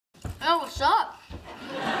Oh, what's up?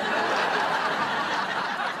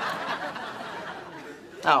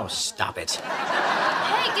 Oh, stop it.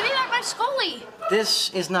 Hey, give me back my Scully.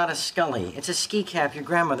 This is not a Scully. It's a ski cap your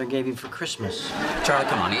grandmother gave you for Christmas. Charlie,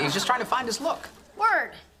 come on. He's just trying to find his look.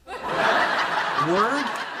 Word. Word?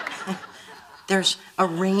 There's a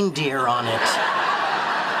reindeer on it.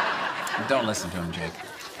 Don't listen to him, Jake.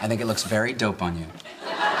 I think it looks very dope on you.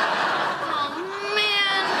 Oh,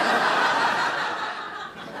 man.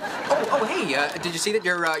 Oh, hey, did you see that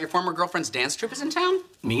your former girlfriend's dance troupe is in town?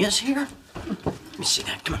 Mia's here? Let me see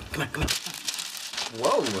that. Come on.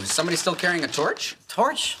 Whoa, is somebody still carrying a torch?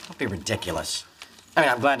 Torch? Don't be ridiculous. I mean,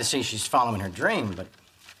 I'm glad to see she's following her dream, but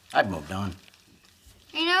I've moved on.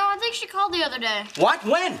 You know, I think she called the other day. What?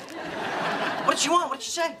 When? What did she want? What did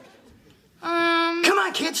she say? Come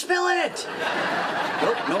on, kid, spill it!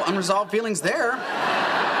 Nope, no unresolved feelings there.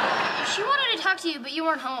 She wanted to talk to you, but you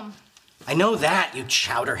weren't home. I know that, you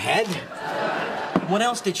chowderhead. What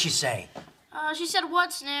else did she say? She said,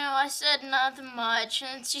 what's new? I said, nothing much.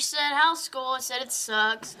 And she said, how's school? I said, it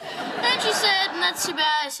sucks. Then she said, that's too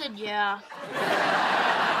bad. I said, yeah.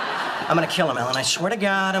 I'm gonna kill him, Ellen. I swear to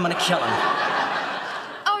God, I'm gonna kill him.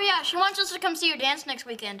 Oh, yeah, she wants us to come see her dance next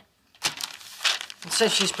weekend. It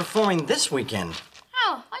says she's performing this weekend.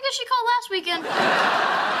 Oh, I guess she called last weekend.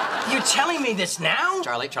 You're telling me this now?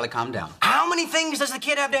 Charlie, calm down. How many things does the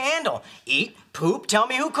kid have to handle? Eat, poop, tell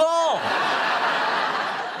me who called.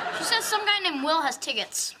 She says some guy named Will has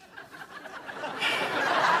tickets.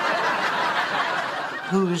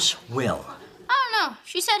 Who's Will? I don't know.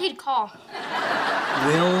 She said he'd call.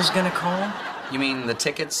 Will's gonna call? You mean the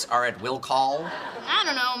tickets are at Will Call? I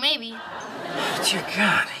don't know, maybe. Dear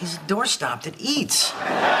God, he's a doorstop that eats.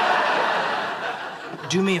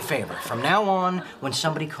 Do me a favor. From now on, when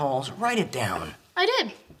somebody calls, write it down. I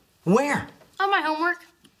did. Where? On my homework.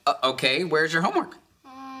 Okay, where's your homework?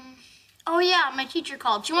 Oh, yeah, my teacher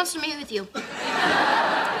called. She wants to meet with you.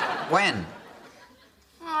 When?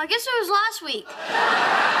 Oh, I guess it was last week.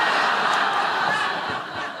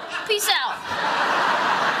 Peace out.